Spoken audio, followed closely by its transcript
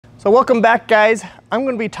So welcome back, guys. I'm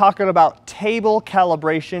going to be talking about table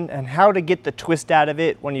calibration and how to get the twist out of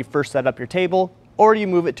it when you first set up your table or you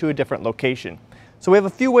move it to a different location. So we have a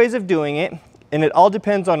few ways of doing it, and it all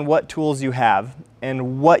depends on what tools you have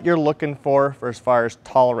and what you're looking for as far as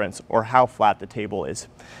tolerance or how flat the table is.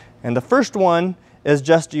 And the first one is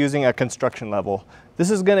just using a construction level.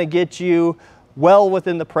 This is going to get you well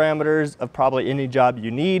within the parameters of probably any job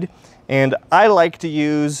you need. And I like to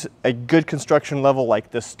use a good construction level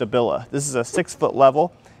like this Stabila. This is a 6-foot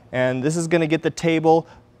level, and this is going to get the table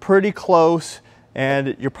pretty close,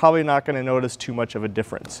 and you're probably not going to notice too much of a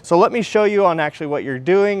difference. So let me show you on actually what you're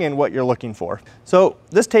doing and what you're looking for. So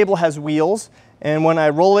this table has wheels, and when I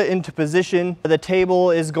roll it into position, the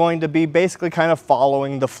table is going to be basically kind of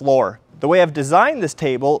following the floor. The way I've designed this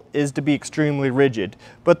table is to be extremely rigid,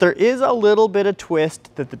 but there is a little bit of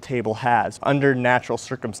twist that the table has under natural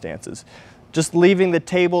circumstances. Just leaving the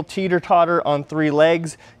table teeter-totter on 3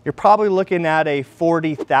 legs, you're probably looking at a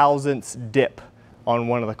 40 thousandths dip on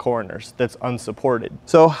one of the corners that's unsupported.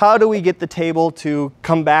 So how do we get the table to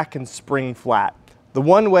come back and spring flat? The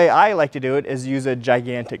one way I like to do it is use a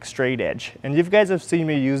gigantic straight edge. And you guys have seen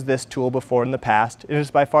me use this tool before in the past. It is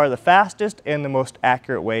by far the fastest and the most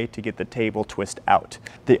accurate way to get the table twist out.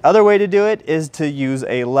 The other way to do it is to use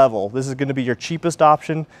a level. This is going to be your cheapest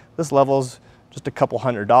option. This level's just a couple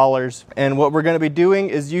 $100. And what we're going to be doing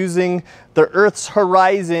is using the Earth's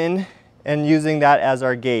horizon and using that as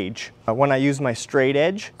our gauge. When I use my straight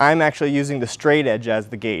edge, I'm actually using the straight edge as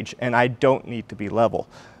the gauge, and I don't need to be level.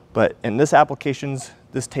 But in this applications,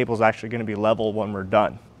 this table is actually going to be level when we're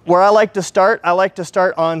done. Where I like to start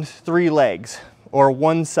on 3 legs or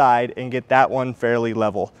one side and get that one fairly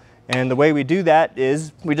level. And the way we do that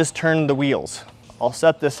is we just turn the wheels. I'll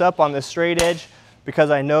set this up on this straight edge because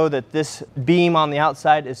I know that this beam on the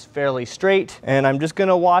outside is fairly straight, and I'm just going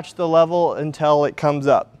to watch the level until it comes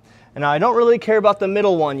up. And now I don't really care about the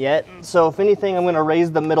middle one yet, so if anything, I'm going to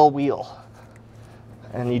raise the middle wheel.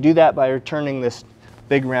 And you do that by turning this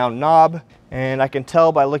big round knob, and I can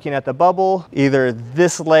tell by looking at the bubble either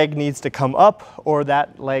this leg needs to come up or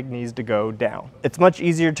that leg needs to go down. It's much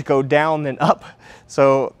easier to go down than up,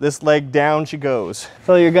 so this leg down she goes.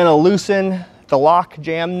 So you're going to loosen the lock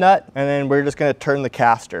jam nut, and then we're just going to turn the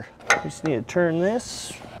caster. We just need to turn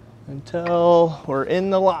this until we're in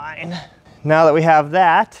the line. Now that we have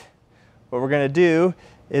that, what we're going to do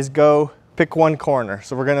is go pick one corner.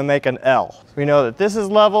 So we're going to make an L. So we know that this is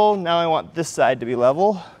level. Now I want this side to be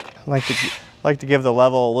level. I like to give the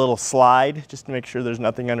level a little slide just to make sure there's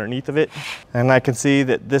nothing underneath of it. And I can see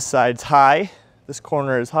that this side's high. This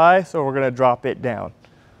corner is high, so we're going to drop it down.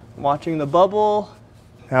 I'm watching the bubble.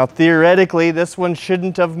 Now theoretically, this one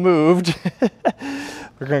shouldn't have moved.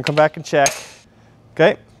 We're going to come back and check.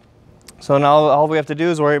 Okay. So now all we have to do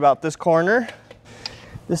is worry about this corner.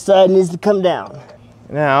 This side needs to come down.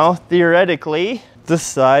 Now, theoretically, this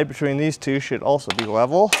side between these two should also be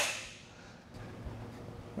level.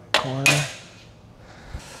 Corner.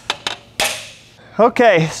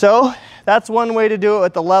 Okay, so that's one way to do it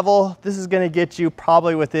with the level. This is going to get you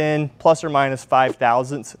probably within plus or minus 5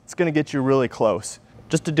 thousandths. It's going to get you really close,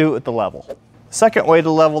 just to do it with the level. The second way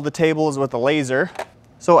to level the table is with a laser.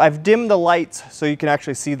 So I've dimmed the lights so you can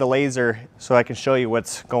actually see the laser, so I can show you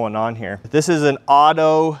what's going on here. This is an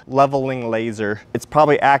auto leveling laser. It's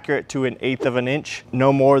probably accurate to 1/8 of an inch,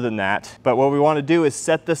 no more than that. But what we want to do is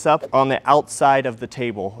set this up on the outside of the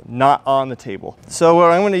table, not on the table. So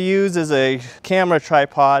what I'm going to use is a camera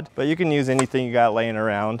tripod, but you can use anything you got laying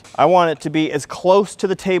around. I want it to be as close to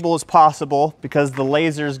the table as possible because the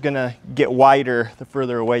laser is going to get wider the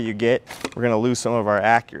further away you get. We're going to lose some of our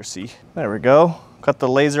accuracy. There we go. Got the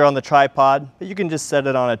laser on the tripod, but you can just set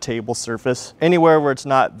it on a table surface, anywhere where it's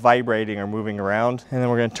not vibrating or moving around. And then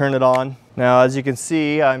we're going to turn it on. Now, as you can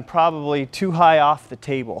see, I'm probably too high off the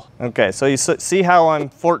table. Okay, so you see how I'm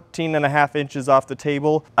 14.5 inches off the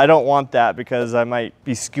table? I don't want that because I might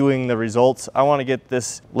be skewing the results. I want to get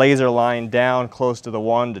this laser line down close to the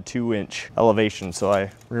 1 to 2 inch elevation, so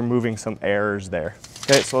I'm removing some errors there.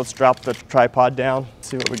 Okay, so let's drop the tripod down,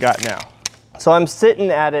 see what we got now. So I'm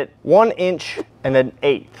sitting at it 1 inch and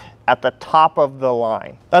 1/8 at the top of the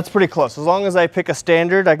line. That's pretty close. As long as I pick a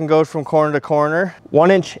standard, I can go from corner to corner.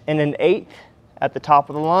 1 inch and 1/8 at the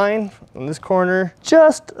top of the line. In this corner,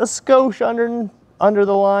 just a skosh under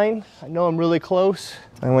the line. I know I'm really close.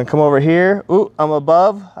 I'm gonna come over here. Ooh, I'm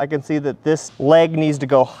above. I can see that this leg needs to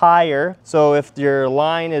go higher. So if your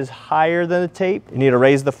line is higher than the tape, you need to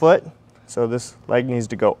raise the foot. So this leg needs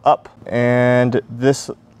to go up, and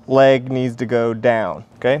this leg needs to go down,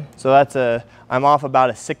 okay? So I'm off about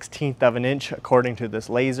a 1/16 of an inch according to this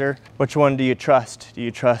laser. Which one do you trust? Do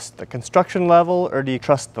you trust the construction level or do you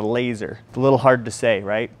trust the laser? It's a little hard to say,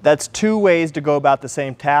 right? That's two ways to go about the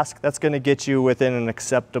same task. That's gonna get you within an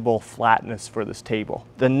acceptable flatness for this table.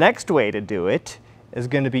 The next way to do it is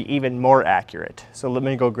going to be even more accurate. So let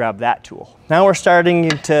me go grab that tool. Now we're starting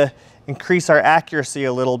to increase our accuracy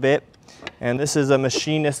a little bit. And this is a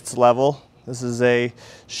machinist's level. This is a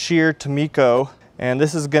shear Tomiko. And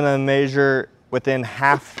this is going to measure within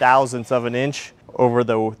 0.005 of an inch over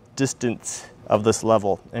the distance of this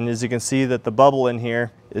level. And as you can see that the bubble in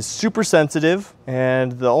here is super sensitive.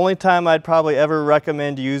 And the only time I'd probably ever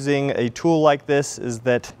recommend using a tool like this is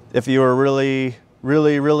that if you are really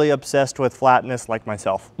obsessed with flatness like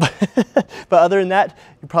myself. But other than that,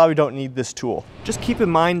 you probably don't need this tool. Just keep in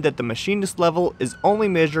mind that the machinist level is only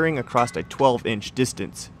measuring across a 12-inch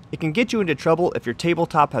distance. It can get you into trouble if your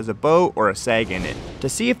tabletop has a bow or a sag in it. To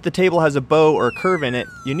see if the table has a bow or a curve in it,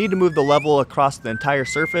 you need to move the level across the entire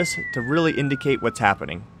surface to really indicate what's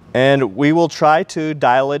happening. And we will try to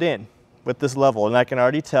dial it in with this level, and I can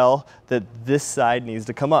already tell that this side needs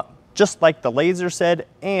to come up, just like the laser said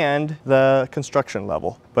and the construction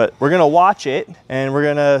level. But we're gonna watch it and we're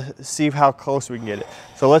gonna see how close we can get it.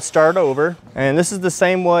 So let's start over. And this is the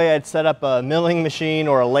same way I'd set up a milling machine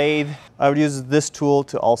or a lathe. I would use this tool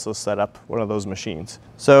to also set up one of those machines.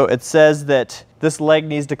 So it says that this leg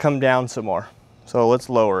needs to come down some more. So let's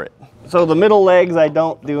lower it. So the middle legs I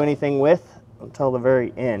don't do anything with until the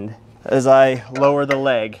very end. As I lower the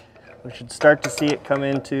leg, we should start to see it come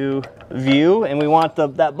into view, and we want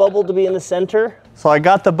that bubble to be in the center. So I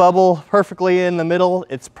got the bubble perfectly in the middle.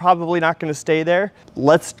 It's probably not going to stay there.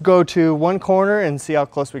 Let's go to one corner and see how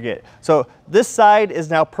close we get. So this side is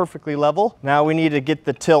now perfectly level. Now we need to get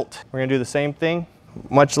the tilt. We're going to do the same thing.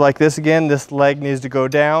 Much like this again, this leg needs to go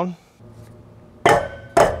down. Go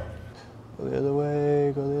the other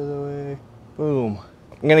way, go the other way. Boom.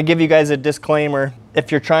 I'm going to give you guys a disclaimer.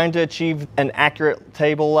 If you're trying to achieve an accurate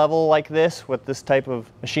table level like this with this type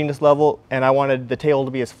of machinist level, and I wanted the table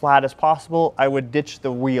to be as flat as possible, I would ditch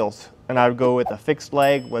the wheels and I would go with a fixed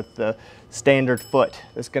leg with the standard foot.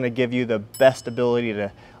 It's going to give you the best ability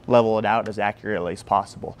to level it out as accurately as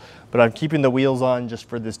possible. But I'm keeping the wheels on just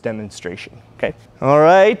for this demonstration. Okay. All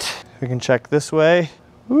right. We can check this way.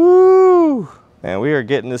 Woo! And we are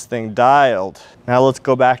getting this thing dialed. Now let's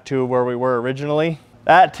go back to where we were originally.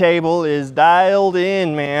 That table is dialed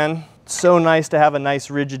in, man. It's so nice to have a nice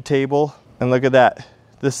rigid table. And look at that.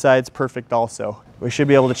 This side's perfect also. We should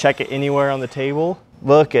be able to check it anywhere on the table.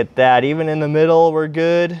 Look at that. Even in the middle, we're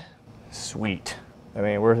good. Sweet. I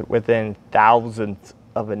mean, we're within thousandths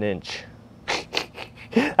of an inch.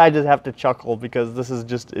 I just have to chuckle because this is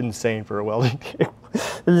just insane for a welding table.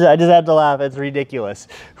 I just have to laugh. It's ridiculous.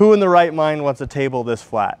 Who in the right mind wants a table this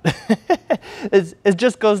flat? It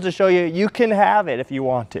just goes to show you, you can have it if you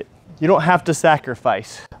want it. You don't have to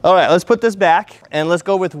sacrifice. All right, let's put this back and let's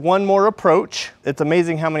go with one more approach. It's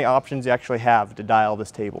amazing how many options you actually have to dial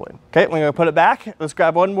this table in. Okay, we're gonna put it back. Let's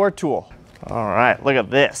grab one more tool. All right, look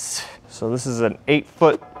at this. So this is an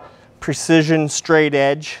 8-foot precision straight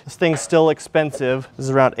edge. This thing's still expensive. This is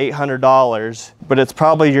around $800, but it's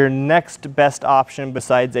probably your next best option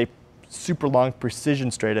besides a super long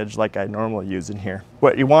precision straight edge like I normally use in here.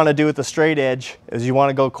 What you want to do with the straight edge is you want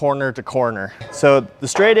to go corner to corner. So the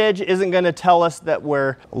straight edge isn't going to tell us that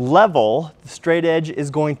we're level. The straight edge is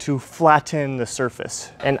going to flatten the surface.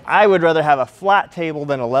 And I would rather have a flat table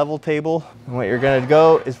than a level table. And what you're going to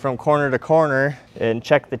go is from corner to corner and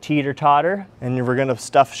check the teeter-totter, and we're going to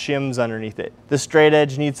stuff shims underneath it. This straight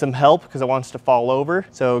edge needs some help because it wants to fall over.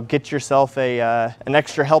 So get yourself an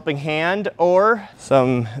extra helping hand or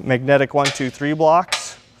some magnetic 1-2-3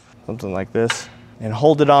 blocks, something like this, and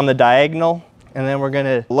hold it on the diagonal. And then we're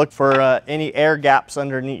gonna look for any air gaps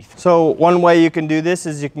underneath. So one way you can do this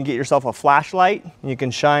is you can get yourself a flashlight. You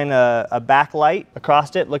can shine a backlight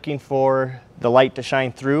across it, looking for the light to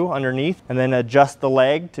shine through underneath, and then adjust the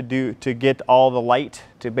leg to get all the light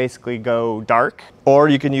to basically go dark. Or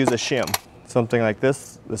you can use a shim, something like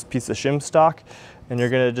this piece of shim stock, and you're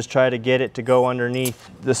gonna just try to get it to go underneath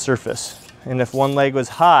the surface. And if one leg was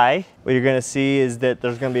high, what you're gonna see is that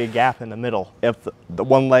there's gonna be a gap in the middle. If the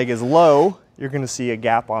one leg is low, you're gonna see a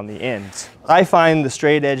gap on the ends. I find the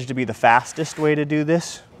straight edge to be the fastest way to do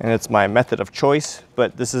this, and it's my method of choice,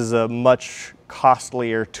 but this is a much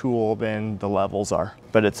costlier tool than the levels are.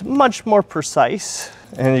 But it's much more precise.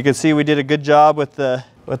 And you can see we did a good job with the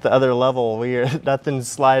other level. Nothing's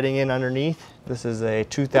sliding in underneath. This is a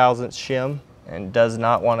 2,000th shim and does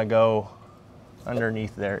not wanna go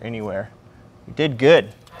underneath there anywhere. We did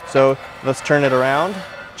good. So let's turn it around.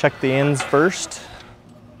 check the ends first.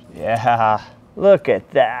 Yeah, look at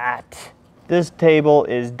that. This table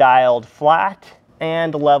is dialed flat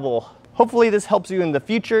and level. Hopefully this helps you in the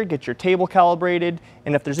future get your table calibrated,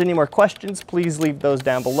 and if there's any more questions, please leave those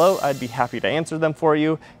down below. I'd be happy to answer them for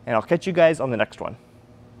you, and I'll catch you guys on the next one.